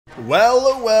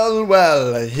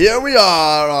Well, here we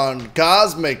are on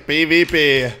Cosmic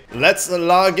PvP. Let's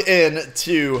log in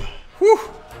to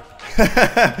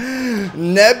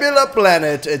Nebula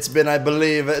Planet. It's been, I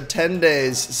believe, 10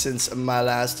 days since my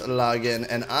last login,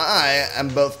 and I am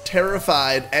both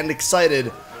terrified and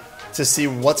excited to see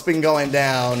what's been going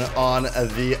down on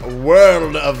the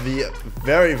world of the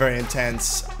very, very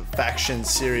intense faction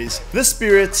series. The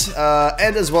Spirit,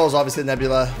 and as well as obviously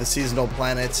Nebula, the seasonal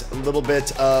planet. A little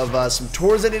bit of some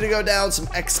tours that need to go down, some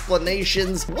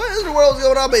explanations. What in the world is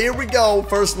going on? But here we go.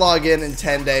 First login in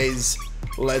 10 days.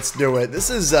 Let's do it. This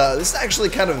is actually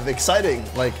kind of exciting.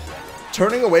 Like,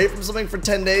 turning away from something for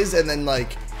 10 days and then,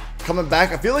 like, coming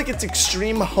back. I feel like it's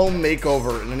extreme home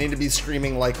makeover, and I need to be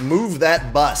screaming, like, move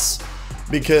that bus.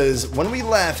 Because when we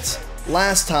left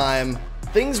last time,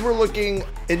 things were looking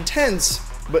intense,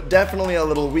 but definitely a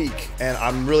little weak, and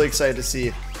I'm really excited to see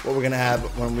what we're gonna have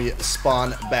when we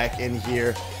spawn back in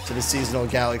here to the seasonal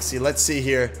galaxy. Let's see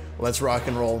here. Let's rock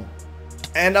and roll.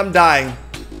 And I'm dying.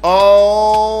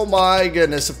 Oh my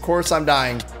goodness, of course I'm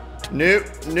dying. Nope,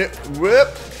 whoop.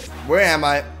 Where am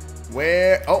I?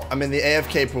 Where? Oh, I'm in the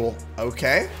AFK pool.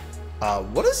 Okay.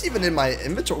 What is even in my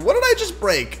inventory? What did I just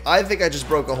break? I think I just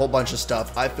broke a whole bunch of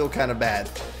stuff. I feel kind of bad.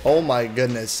 Oh my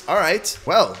goodness. All right,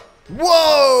 well.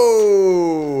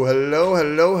 Whoa!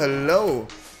 Hello.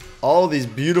 All these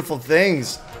beautiful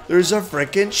things. There's a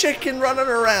freaking chicken running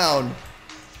around.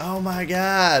 Oh my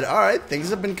god. Alright, things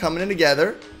have been coming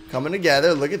together.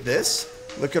 Look at this.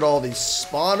 Look at all these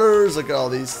spawners. Look at all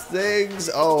these things.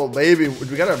 Oh, baby. We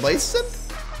got our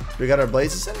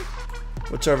blazes in?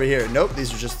 What's over here? Nope,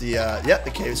 these are just the,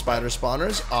 the cave spider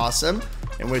spawners. Awesome.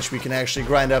 In which we can actually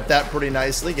grind up that pretty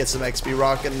nicely. Get some XP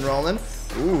rocking and rolling.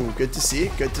 Ooh, good to see.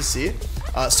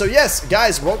 So yes,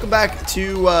 guys, welcome back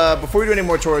to, before we do any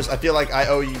more tours, I feel like I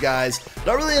owe you guys,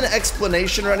 not really an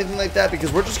explanation or anything like that,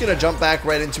 because we're just going to jump back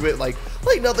right into it like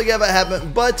nothing ever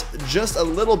happened, but just a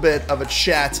little bit of a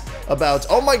chat about,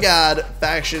 oh my god,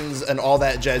 factions and all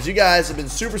that jazz. You guys have been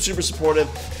super supportive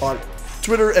on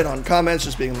Twitter and on comments,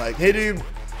 just being like, hey dude,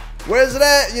 where's it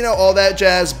at? You know, all that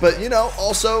jazz. But, you know,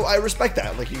 also, I respect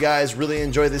that. Like, you guys really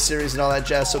enjoy this series and all that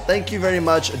jazz. So, thank you very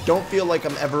much. Don't feel like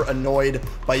I'm ever annoyed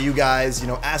by you guys, you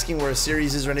know, asking where a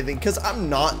series is or anything. Because I'm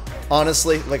not,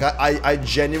 honestly. Like, I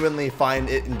genuinely find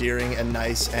it endearing and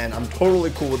nice. And I'm totally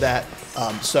cool with that.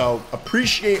 So,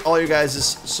 appreciate all you guys'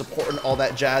 support and all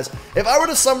that jazz. If I were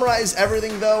to summarize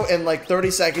everything, though, in, like,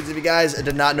 30 seconds, if you guys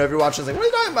did not know if you're watching, like, what are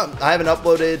you talking about? I haven't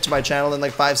uploaded to my channel in,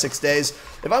 like, 5-6 days.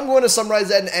 If I'm going to summarize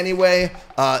that in any way,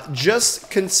 just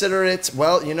consider it,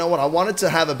 well, you know what, I wanted to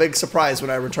have a big surprise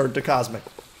when I returned to Cosmic.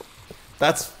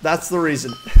 That's the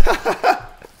reason.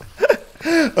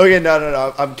 Okay,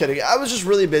 no, I'm kidding. I was just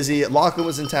really busy. Lachlan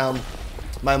was in town.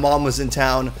 My mom was in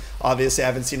town. Obviously, I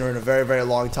haven't seen her in a very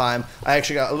long time. I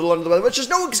actually got a little under the weather, which is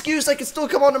no excuse. I can still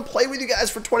come on and play with you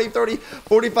guys for 20, 30,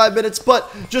 45 minutes.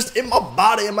 But just in my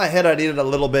body, in my head, I needed a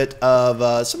little bit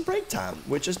of some break time,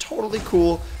 which is totally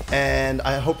cool. And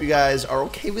I hope you guys are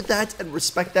okay with that and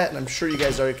respect that. And I'm sure you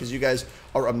guys are, because you guys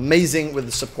are amazing with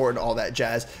the support and all that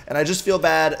jazz. And I just feel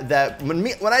bad that when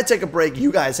I take a break,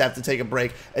 you guys have to take a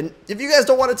break. And if you guys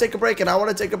don't want to take a break and I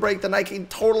want to take a break, then I can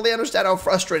totally understand how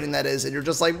frustrating that is. And you're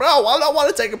just like, bro, I don't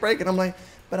want to take a break. And I'm like,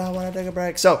 but I want to take a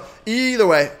break. So either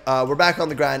way, we're back on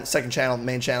the grind. Second channel,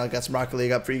 main channel. Got some Rocket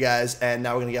League up for you guys. And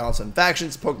now we're going to get on some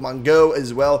factions, Pokemon Go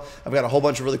as well. I've got a whole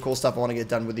bunch of really cool stuff I want to get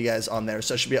done with you guys on there.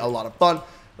 So it should be a lot of fun.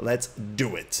 Let's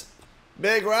do it.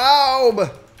 Big Rob.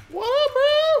 What up,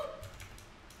 bro?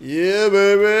 Yeah,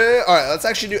 baby. All right, let's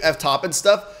actually do F-top and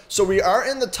stuff. So we are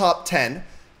in the top 10,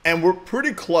 and we're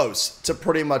pretty close to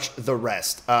pretty much the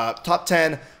rest. Top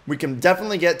 10, we can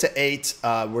definitely get to 8.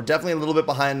 We're definitely a little bit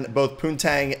behind both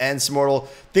Poontang and Smortal.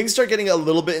 Things start getting a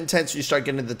little bit intense. You start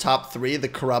getting to the top 3, the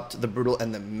Corrupt, the Brutal,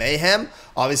 and the Mayhem.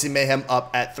 Obviously, Mayhem up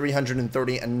at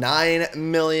 339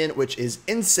 million, which is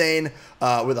insane,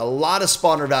 with a lot of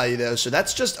spawner value, though. So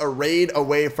that's just a raid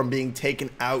away from being taken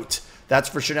out. That's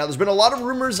for sure. Now, there's been a lot of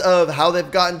rumors of how they've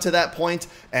gotten to that point,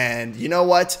 and you know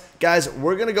what, guys,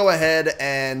 we're gonna go ahead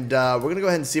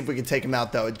and see if we can take him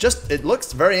out, though. It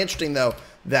looks very interesting, though,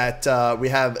 that we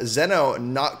have Zeno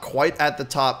not quite at the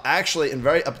top, actually in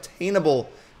very obtainable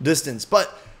distance.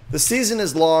 But the season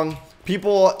is long.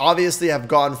 People obviously have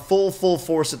gone full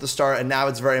force at the start, and now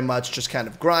it's very much just kind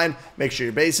of grind, make sure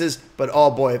your bases. But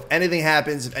oh boy, if anything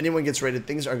happens, if anyone gets raided,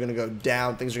 things are gonna go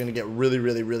down. Things are gonna get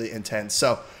really intense.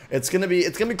 So it's gonna be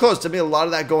close. There'll be a lot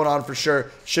of that going on for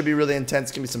sure. Should be really intense.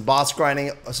 It's gonna be some boss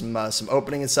grinding, some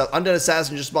opening and stuff. Undead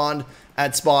Assassin just spawned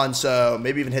at spawn, so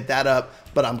maybe even hit that up.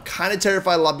 But I'm kind of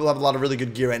terrified. A lot of people have a lot of really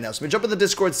good gear right now. So we jump in the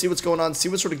Discord, see what's going on, see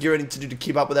what sort of gear I need to do to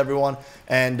keep up with everyone,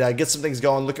 and get some things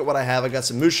going. Look at what I have. I got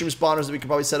some mushroom spawners that we can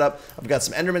probably set up. I've got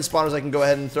some enderman spawners I can go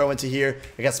ahead and throw into here.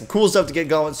 I got some cool stuff to get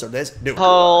going. So let's do it.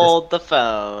 Hold the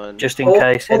phone. Just in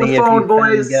case any of you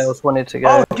girls wanted to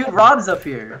go. Oh, dude, Rob's up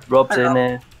here. Rob's in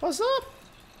there. What's up?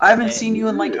 I haven't seen you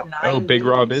in like 9 Oh, Big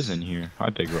Rob is in here. Hi,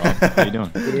 Big Rob. How you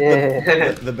doing?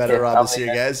 Yeah. The better Rob is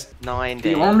here, guys. 9 The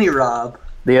days. only Rob.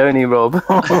 The only Rob.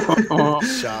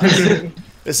 Shots.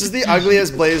 This is the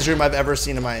ugliest blaze room I've ever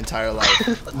seen in my entire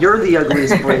life. You're the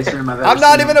ugliest blaze room I've ever seen. I'm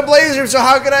not even a blaze room, so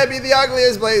how could I be the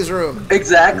ugliest blaze room?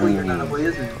 Exactly, you're not a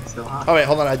blaze room. So hot. Oh wait,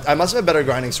 hold on. I must have a better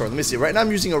grinding sword. Let me see. Right now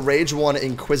I'm using a Rage 1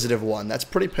 Inquisitive 1. That's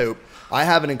pretty poop. I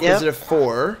have an Inquisitive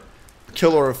 4,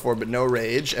 Kill Aura 4, but no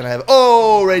Rage. And I have,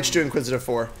 oh, Rage 2 Inquisitive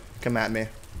 4. Come at me.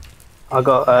 I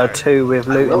got 2 with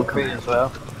loot and crew as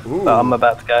well. Ooh. But I'm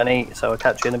about to go and eat, so I'll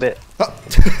catch you in a bit.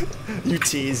 You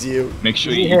tease you. Make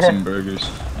sure you eat some burgers.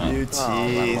 You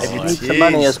tease. If you You need some tease.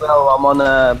 money as well, I'm on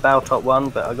a bow top 1,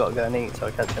 but I got to go and eat, so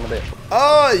I'll catch you in a bit.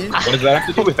 Oh, you, What does that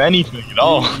have to do with anything at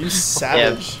all? you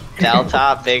savage. Cal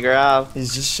top, Big Rob.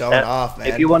 He's just showing off, man.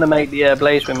 If you want to make the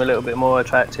blaze room a little bit more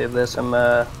attractive, there's some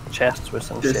chests with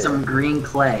some There's shit. some green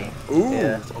clay. Ooh.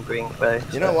 Yeah, some green clay.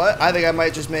 You know what? I think I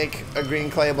might just make a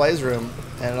green clay blaze room,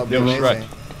 and it'll be Yeah, amazing. right.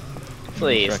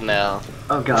 Please, no.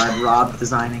 Oh god, Rob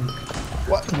designing.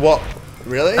 What? What?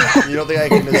 Really? You don't think I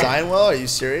can design well? Are you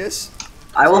serious?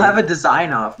 I will have a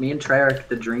design off. Me and Treyarch,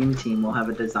 the dream team, will have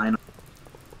a design off.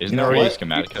 Isn't You know there already a what?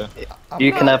 schematica?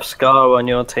 You can have Scar on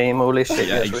your team, all this shit.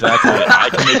 Yeah, gets exactly. I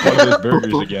can make one of those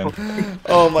burgers again.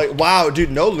 Oh my! Wow,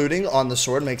 dude, no looting on the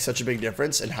sword makes such a big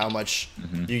difference in how much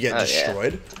you get Oh, yeah.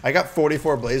 destroyed. I got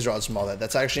 44 blaze rods from all that.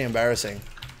 That's actually embarrassing.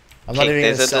 I'm not even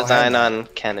There's gonna a sell design hand. on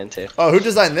Canon too. Oh, who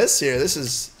designed this here? This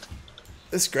is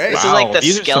great. This is Wow, like the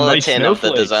these are some nice skeleton of the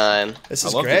snowflakes. design. This I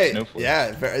is love the great. snowflakes.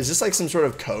 Yeah. Is this like some sort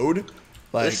of code?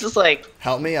 Like, This is like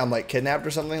help me, I'm like kidnapped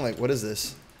or something. Like, what is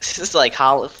this?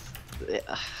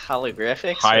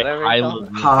 holographics, whatever. you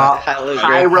call them.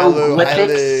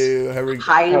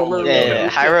 Hieroglyphics. Yeah,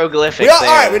 hieroglyphics. All there.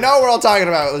 right, we know what we're all talking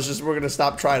about. We're gonna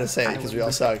stop trying to say it because we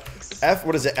all suck.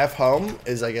 What is it? F home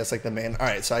is, I guess, like the main. All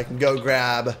right, so I can go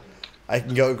grab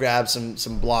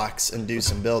some blocks and do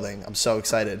some building. I'm so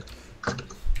excited.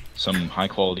 Some high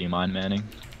quality mine manning.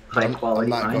 High I'm quality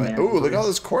not mine going. man. Ooh, look at all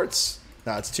this quartz.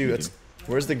 No, it's too. It's.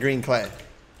 Where's the green clay?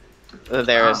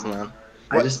 There is none.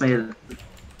 I just made it.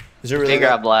 Is there really? Big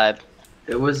Rob lied.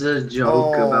 It was a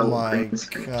joke Oh about my things.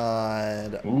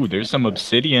 god. Ooh, there's some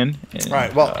obsidian. And, All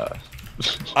right, well,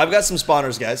 I've got some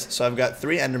spawners, guys. So I've got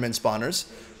 3 Enderman spawners,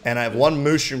 and I have 1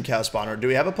 Mushroom Cow spawner. Do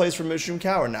we have a place for Mushroom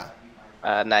Cow or not?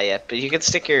 Not yet, but you could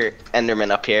stick your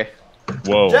Enderman up here.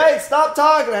 whoa. Jay, stop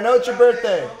talking. I know it's your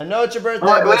birthday. I know it's your birthday,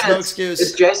 Oh, but it's no it's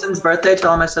excuse. Jason's birthday.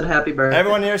 Tell him I said happy birthday.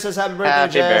 Everyone here says happy birthday,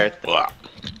 Happy Jay. birthday.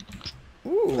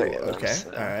 Ooh, Look at okay. this.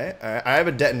 All right. I have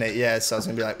a detonate, yeah, so I was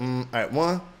going to be like, all right,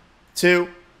 1, 2,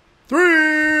 3.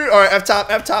 All right, F top.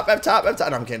 No, I'm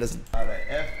kidding. Doesn't. All right,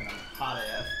 F, and I'm hot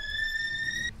AF.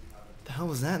 The hell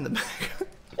was that in the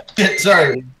back?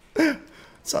 Sorry.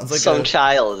 Sounds like Some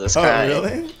child is Oh, crying.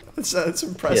 really? That's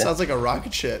impressive. Yeah. Sounds like a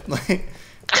rocket ship. Like,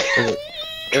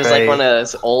 It was like one of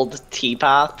those old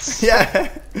teapots. yeah.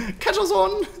 Catch us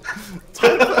on.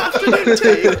 Time for afternoon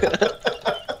tea.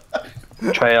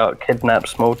 Treyarch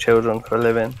kidnaps small children for a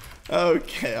living.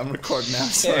 Okay, I'm recording now.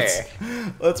 So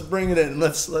Sure. let's bring it in.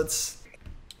 Let's.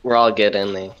 We're all good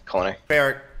in the corner.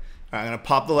 Eric. All right, I'm gonna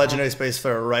pop the legendary space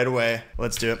flare right away.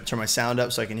 Let's do it. Turn my sound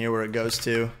up so I can hear where it goes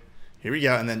to. Here we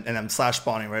go, and I'm slash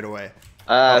spawning right away.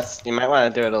 You might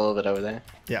want to do it a little bit over there.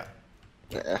 Yeah.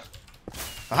 Yeah.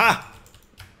 Aha!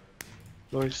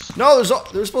 Nice. No,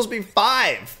 there's supposed to be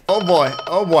 5. Oh boy,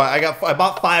 I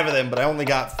bought 5 of them, but I only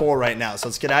got 4 right now. So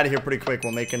let's get out of here pretty quick.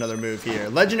 We'll make another move here.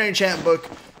 Legendary chant book,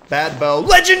 bad bow,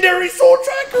 legendary soul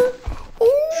tracker.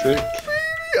 Oh, baby.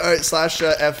 All right, slash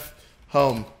F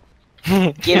home. Give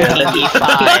me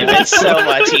D5. It's so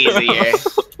much easier.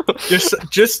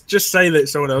 Just say that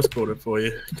someone else called it for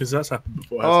you, because that's happened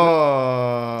before. Hasn't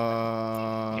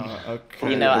Okay.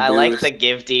 You know, I like the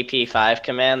give DP5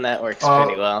 command. That works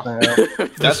pretty well.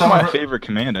 That's my favorite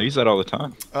command. I use that all the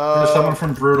time. There's someone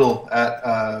from Brutal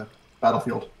at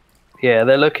Battlefield. Yeah,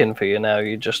 they're looking for you now.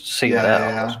 You just see Yeah, that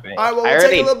yeah. on the screen. All right, well, I we'll take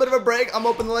already- a little bit of a break. I'm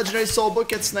opening the Legendary Soul Book,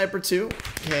 get Sniper 2.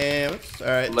 Okay, all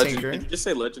right, Tinker. Did you just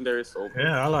say legendary soul?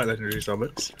 Yeah, I like legendary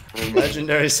summons.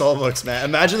 Legendary Soul Books, man.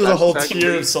 Imagine there's a whole Hashtag tier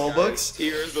of leaks, Soul guys. Books.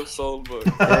 Tiers of soul books.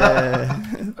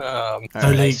 No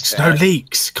leaks, no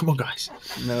leaks. Come on, guys.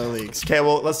 No leaks. Okay,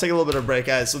 well, let's take a little bit of a break,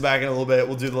 guys. So back in a little bit,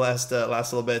 we'll do the last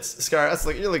little bits. Scar,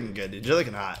 you're looking good, dude. You're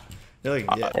looking hot. You're looking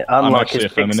good. Yeah, I'm unlike actually a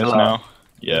his feminist pixel now. art.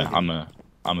 Yeah,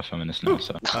 I'm a feminist now.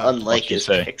 So Unlike what you his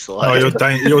say? pixel Oh,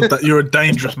 art. you're a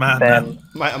dangerous man. Ben,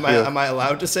 Am I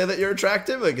allowed to say that you're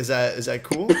attractive? Like, is that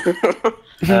cool?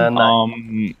 no.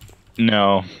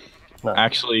 No. No.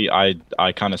 Actually, I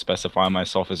kind of specify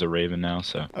myself as a raven now.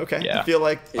 So Okay. Yeah. I feel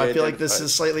like Yeah, this identify.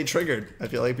 is slightly triggered. I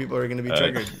feel like people are going to be Uh,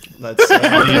 triggered. That's.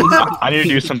 I need to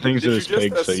do some things to Did you this just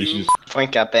pig. So you assume- should just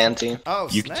Point got Banty. Oh,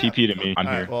 you can snap. TP to me. I'm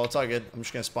All here. right, well, it's all good. I'm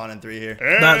just gonna spawn in 3 here.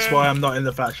 That's why I'm not in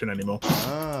the faction anymore.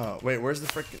 Oh, wait, where's the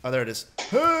frick? Oh, there it is.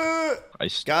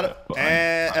 Got it. but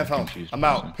And I'm F home. confused I'm for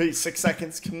out. some- Peace. 6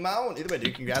 seconds. Come on. Either way,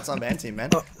 dude. Congrats on Ban Team, man.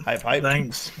 Hype, hype.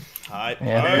 Thanks. Hype.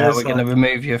 Yeah, hype. now we're gonna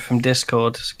remove you from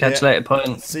Discord. Catch you Yeah. later,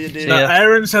 point. See you, dude. See No, ya.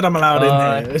 Aaron said I'm allowed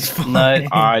Bye. in here. It's fine. No.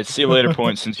 All right, see you later,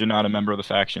 point. Since you're not a member of the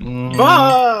faction.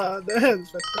 Ah, All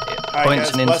right,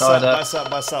 Points guys, and bust up, insider. bust up,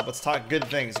 bust up. Let's talk good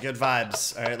things, good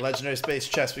vibes. All right, Legendary Space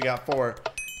Chest. We got 4.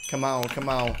 Come on, come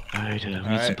on. All right, we need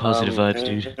Alright, some positive vibes,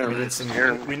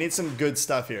 dude. We need some good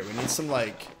stuff here. We need some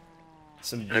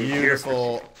some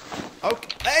beautiful. Okay,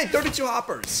 hey, 32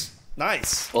 hoppers.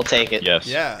 Nice. We'll take it. Yes.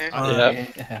 Yeah,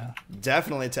 Yeah.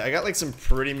 definitely. I got like some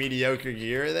pretty mediocre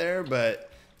gear there, but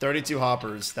 32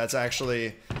 hoppers. That's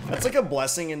like a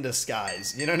blessing in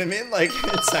disguise. You know what I mean? Like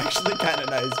it's actually kind of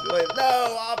nice. We're like,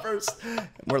 no hoppers. And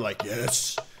we're like,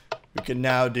 yes. We can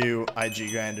now do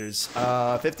IG grinders.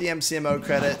 50 MCMO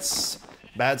credits,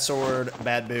 bad sword,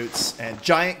 bad boots, and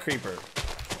giant creeper.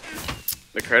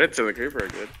 The credits of the creeper are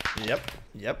good. Yep.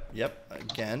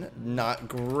 Again, not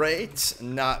great,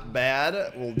 not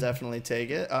bad. We'll definitely take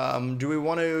it. Do we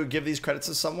want to give these credits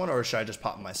to someone, or should I just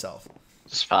pop them myself?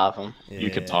 Just pop them. You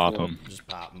could pop them, Just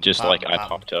pop them. just Pop like 'em, I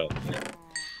pop 'em. popped up.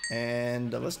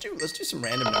 And let's do some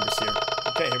random numbers here.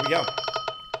 Okay, here we go.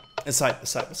 Aside.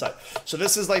 So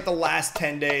this is like the last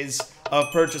 10 days of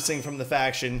purchasing from the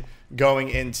faction, going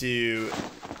into.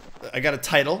 I got a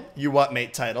title, you what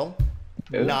mate title.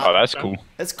 Not, Oh, that's cool.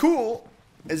 It's cool.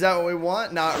 Is that what we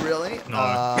want? Not really.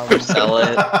 Sell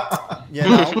it.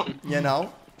 You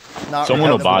know. Not Someone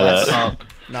really will the buy bless. that.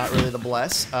 Not really the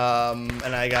bless.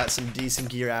 And I got some decent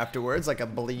gear afterwards, like a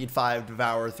Bleed 5,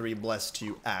 Devour 3, Bless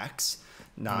 2 axe.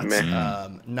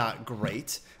 Not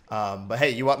great. But hey,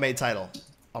 you what made title?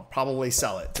 I'll probably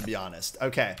sell it, to be honest.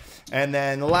 Okay. And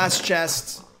then the last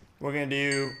chest, we're gonna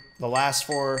do the last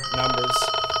 4 numbers.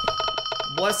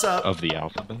 Bless up. Of the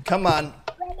alphabet. Come on.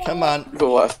 The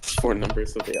last 4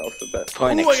 numbers of the alphabet.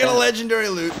 Ooh, I got a legendary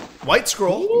loot. White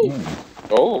scroll.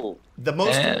 Oh. The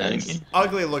most Dang.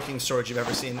 ugly looking sword you've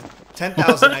ever seen.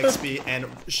 10,000 XP and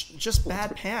just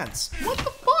bad pants. What the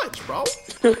fudge, bro?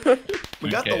 We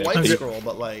got the Okay. white scroll,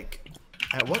 but like,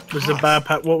 at what cost? Was the bad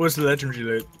what was the legendary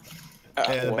loot?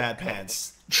 Yeah, the What? bad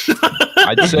pants.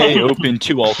 I'd say open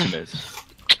 2 ultimates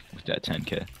with that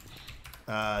 10k.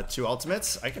 2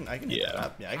 ultimates? I can hit Yeah. that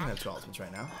up. Yeah, I can have 2 ultimates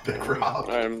right now.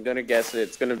 I'm gonna guess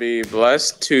it's gonna be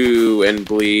Bless 2 and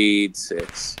Bleed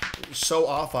 6. So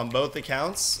off on both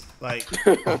accounts. Like,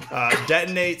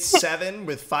 detonate 7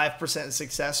 with 5%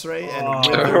 success rate and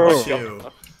wither 2.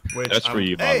 Which That's for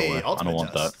you, by the way. I don't ultimate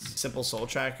want dust. Simple soul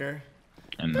tracker.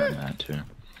 And then that too.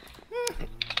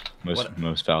 What-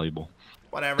 Most valuable.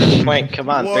 Whatever. Point, come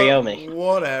on, 3-0 me.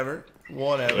 Whatever.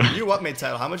 You what made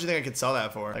title? How much do you think I could sell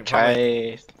that for? Like,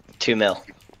 probably- Try 2 mil.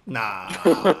 Nah.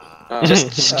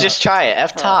 Just try it.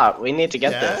 F top. We need to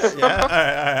get this. Yeah. All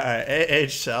right. AH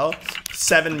sell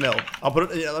 7 mil. I'll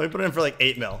put it. Yeah, let me put it in for like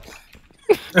 8 mil.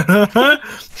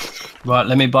 Right,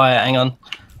 let me buy it. Hang on.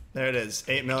 There it is.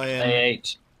 8 million.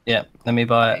 AH. Yeah, let me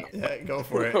buy it. Yeah, go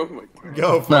for it. Oh my god.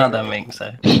 Go for No, I it. don't think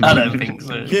so. I don't think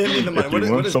so. Give me the money. If you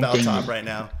What want is something- Baltop right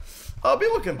now? Oh,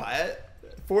 people can buy it.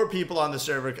 4 people on the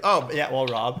server. Oh, yeah. Well,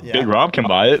 Rob. Yeah. Big Rob can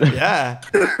buy it. Yeah.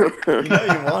 You know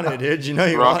you want it, dude. You know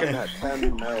you want Rocking it. that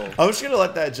 10 mil. I'm just gonna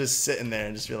let that just sit in there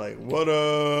and just be like, "What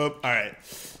up?" All right,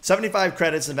 75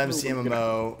 credits of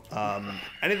MCMMO.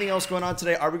 Anything else going on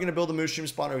today? Are we gonna build a mushroom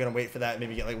spawn? Or are we gonna wait for that?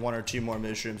 Maybe get like 1 or 2 more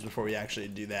mushrooms before we actually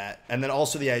do that. And then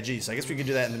also the IG. So I guess we could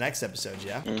do that in the next episode.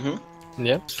 Yeah.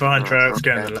 Yeah. It's fine, Travis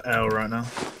getting an L right now.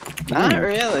 Not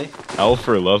really. L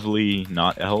for lovely,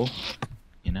 not L.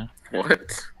 You know. What?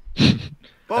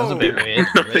 That was a bit weird.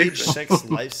 Rage 6,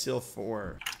 Lifesteal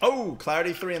 4. Oh,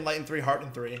 Clarity 3, Enlighten 3,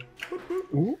 Hearten 3.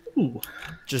 Ooh.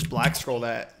 Just black scroll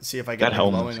that. See if I get That the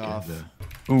helmet's glowing good, off.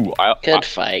 though. Ooh, I Good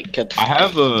fight. Good I fight.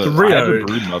 have a Rio.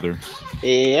 brood mother.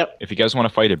 Yep. If you guys want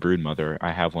to fight a brood mother,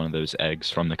 I have one of those eggs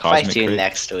from the Fight cosmic you crate.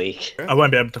 next week. I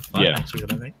won't be able to fight Yeah. next week, I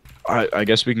don't think. Alright, I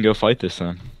guess we can go fight this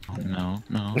then. No.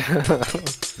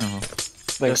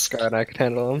 Like Scar and I could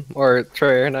handle him, or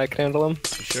Troyer and I could handle him.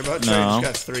 You sure about No. Trey? You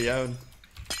just got 3 out.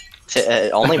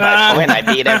 Only by point I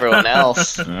beat everyone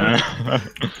else. Alright,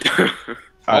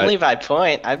 Only by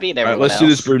point I beat everyone let's else. do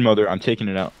this brood mother. I'm taking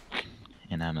it out.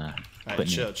 And I'm Alright, putting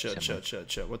chill. What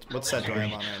set do I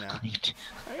am on right now?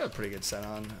 I got a pretty good set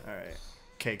on. Alright.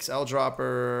 Cakes L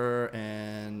Dropper,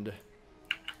 and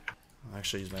I'll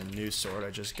actually use my new sword I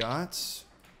just got.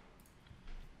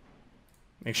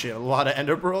 Make sure you have a lot of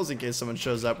ender pearls in case someone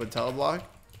shows up with teleblock.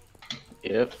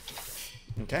 Yep.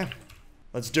 Okay.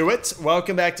 Let's do it.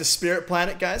 Welcome back to Spirit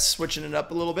Planet, guys. Switching it up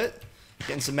a little bit.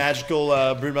 Getting some magical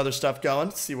Broodmother stuff going.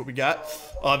 Let's see what we got.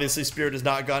 Obviously, Spirit has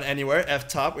not gone anywhere.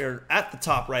 F-top. We're at the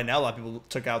top right now. A lot of people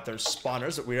took out their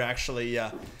spawners, but we're actually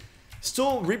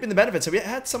still reaping the benefits. Have we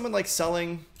had someone like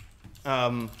selling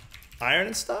iron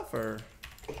and stuff, or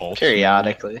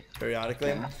Periodically. periodically?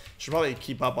 Yeah. Should probably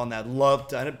keep up on that. Love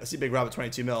to. I see Big Rob at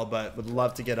 22 mil, but would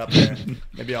love to get up there.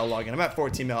 Maybe I'll log in. I'm at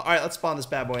 14 mil. All right, let's spawn this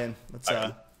bad boy in. Let's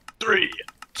 3,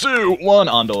 2, 1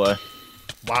 on delay.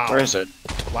 Wow. Where is it?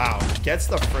 Wow. Gets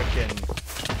the freaking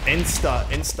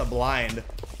insta blind.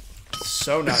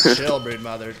 So not chill,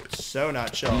 Broodmother. So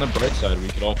not chill. On the bright side, we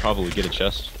could all probably get a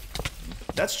chest.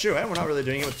 That's true, eh? We're not really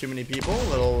doing it with too many people. A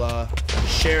little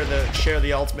share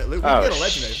the ultimate loot. We can get a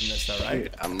legendary from this though, right?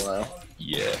 Shoot, I'm low.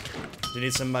 Yeah. Do you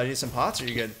need some pots, or are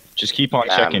you good? Just keep on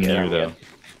Nah, checking I'm good, near I'm though. good.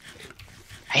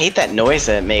 I hate that noise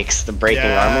that it makes, the breaking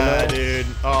armor noise. dude.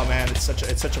 Oh man, it's such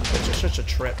a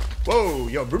trip. Whoa,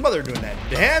 yo, Broodmother doing that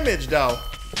damage though.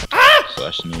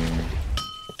 Slash near.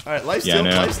 All right, life Yeah, steal, I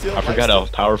know. life steal. I forgot how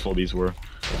powerful these were.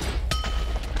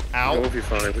 Ow. We'll be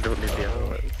fine. We don't need the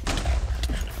armor.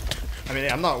 I mean,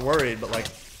 I'm not worried, but like,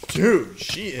 dude,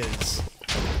 she is.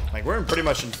 Like, we're pretty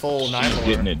much in full 9 She's lore.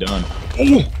 getting it done.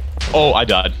 Ooh! Oh, I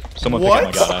died. Someone pick up my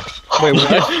What? god axe. Wait,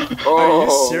 what? Are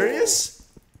you serious?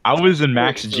 I was in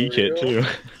max G kit too.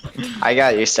 I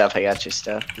got your stuff, I got your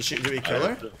stuff. Did we kill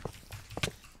her?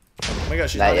 Oh my god,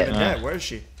 she's Not not yet. even dead. Where is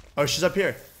she? Oh, she's up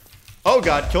here. Oh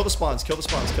god, kill the spawns, kill the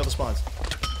spawns, kill the spawns.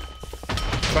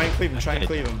 Try and cleave him, try and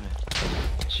cleave him.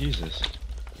 Jesus.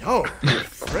 Yo,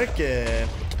 frickin'.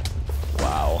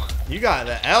 Wow. You got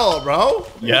the L, bro.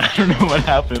 Yeah, I don't know what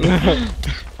happened.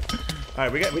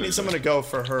 Alright, we need someone to go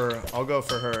for her. I'll go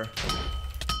for her.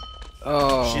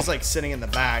 Oh. She's like sitting in the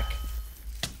back.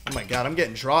 Oh my god, I'm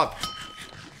getting dropped.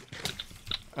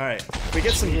 Alright, we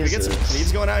get some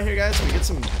cleaves going out here, guys. We get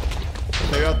some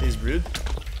clear out these brood.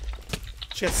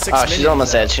 She had 6 Oh, minions. she's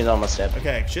almost now. dead, she's almost dead.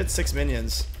 Okay, she had 6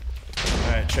 minions.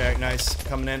 Alright, track, nice.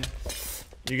 Coming in.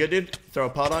 You good, dude? Throw a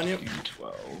pot on you?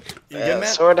 12. You good,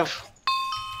 man? Sort of.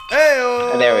 Hey,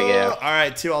 There we go.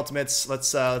 Alright, 2 ultimates. Let's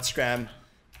scram.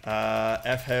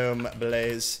 F home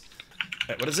blaze.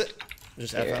 Wait, what is it?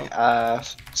 Just F home.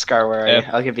 Scar, where are you? F-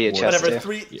 I'll give you a chest Whatever,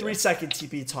 too. 3 second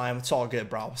TP time. It's all good,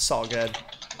 bro. It's all good.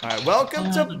 Alright,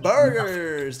 welcome to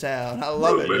Burgers Town. I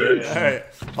love it. Alright,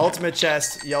 ultimate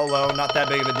chest, YOLO, not that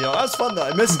big of a deal. That was fun though.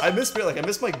 I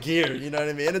miss my gear, you know what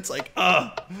I mean? It's like,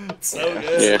 it's so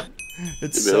good. Yeah.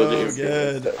 It's The so ability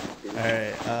good.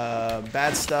 Alright,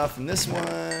 bad stuff in this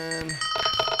one.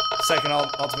 Second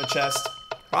ultimate chest.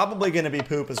 Probably gonna be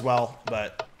poop as well,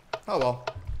 but oh well.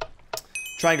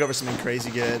 Try and go over something crazy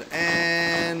good.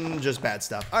 And just bad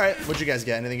stuff. Alright, what'd you guys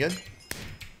get? Anything good?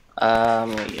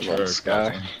 Sure,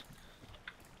 Scar.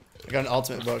 I got an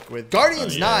ultimate book with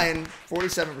Guardians 9,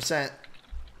 47%.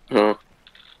 Huh.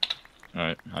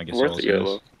 Alright, I guess Worth I'll the see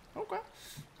yellow. Okay.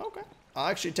 Okay. I'll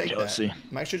actually take Yeah, that. let's see.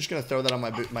 I'm actually just going to throw that on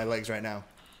my legs right now.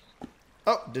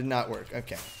 Oh, did not work.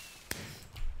 Okay.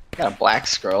 Got a black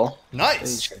scroll.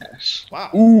 Nice. Trash. Wow.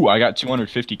 Ooh, I got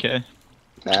 250k.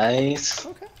 Nice.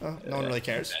 Okay. Oh, no one really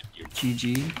cares.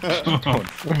 GG.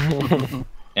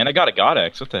 And I got a god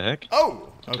axe. What the heck? Oh,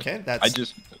 okay. That's. I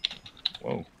just.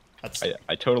 Whoa. That's.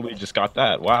 I totally just got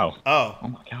that. Wow. Oh. Oh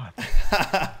my god.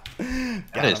 Got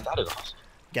That is him. awesome.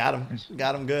 Got him.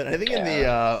 Got him good. I think in the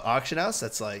auction house,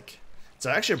 that's like, it's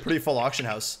actually a pretty full auction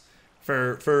house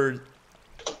for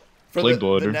Plague the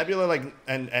bloater. nebula, like,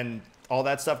 and all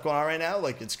that stuff going on right now.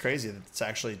 Like, it's crazy. It's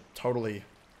actually totally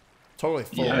full.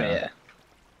 Yeah. Oh, yeah.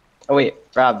 Oh, wait.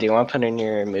 Rob, do you want to put in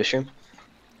your mushroom?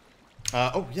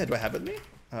 Oh yeah, do I have it with me?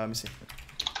 Let me see.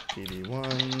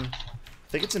 PV1. I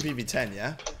think it's in PV10,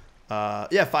 yeah.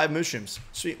 Yeah, 5 mushrooms.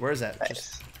 Sweet. Where is that?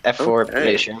 Just F4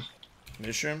 Okay. mushroom.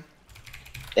 mushroom.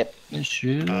 Yep.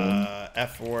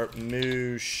 F4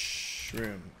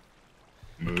 mushroom.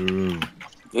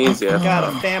 Easy.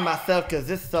 Gotta fan myself cause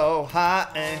it's so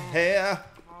hot in here.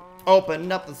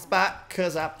 Open up the spot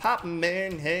cause I pop 'em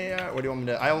in here. What do you want me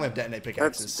to? I only have detonate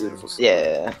pickaxes. That's So. beautiful.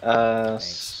 Yeah.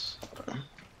 Thanks.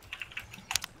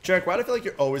 Jarek, why do I feel like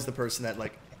you're always the person that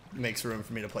like makes room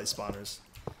for me to play spawners?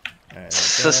 Alright,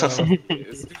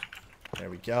 there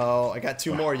we go. I got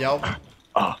 2 more, yo.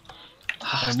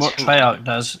 And what Treyarch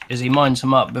does is he mines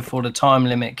them up before the time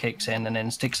limit kicks in and then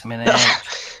sticks them in an H.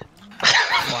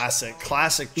 Classic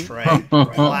Trey.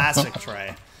 Classic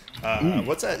Trey.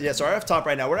 What's that? Yeah, so our F top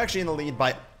right now, we're actually in the lead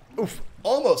by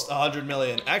almost 100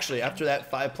 million. Actually, after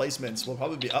that 5 placements, we'll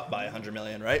probably be up by 100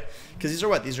 million, right? Because these are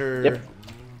what? These are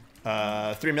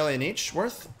 3 million each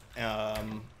worth.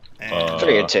 And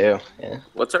 3 or 2. Yeah.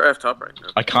 What's our F top right now?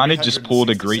 I kind of just pulled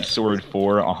a great sword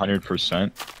for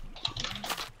 100%.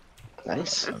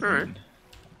 Nice. Alright.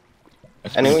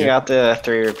 And then we got the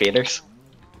 3 repeaters.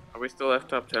 Are we still F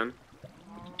top 10?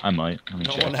 I might. Let me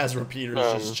no check. one has repeaters.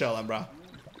 Just chilling, bro.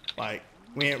 Like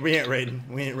we ain't raiding.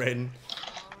 We ain't raiding.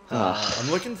 I'm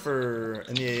looking for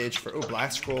in the AH for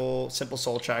Black Scroll, Simple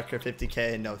Soul Tracker,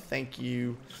 50k. No, thank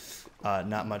you.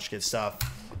 Not much good stuff.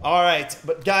 All right,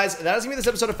 but guys, that is gonna be this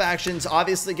episode of Factions.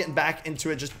 Obviously, getting back into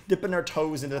it, just dipping our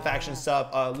toes into the faction stuff.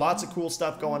 Lots of cool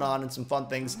stuff going on and some fun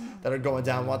things that are going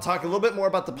down. We'll talk a little bit more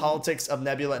about the politics of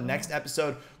Nebula next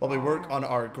episode while we work on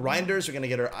our grinders. We're gonna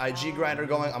get our IG grinder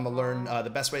going. I'm gonna learn the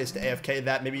best ways to AFK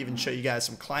that. Maybe even show you guys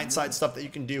some client-side stuff that you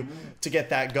can do to get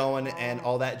that going and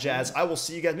all that jazz. I will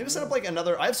see you guys. Maybe set up like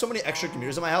another. I have so many extra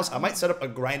computers in my house. I might set up a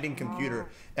grinding computer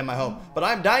in my home. But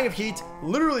I'm dying of heat,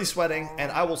 literally sweating,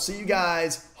 and I will see you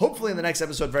guys hopefully in the next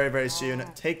episode very, very soon.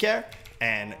 Take care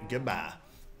and goodbye.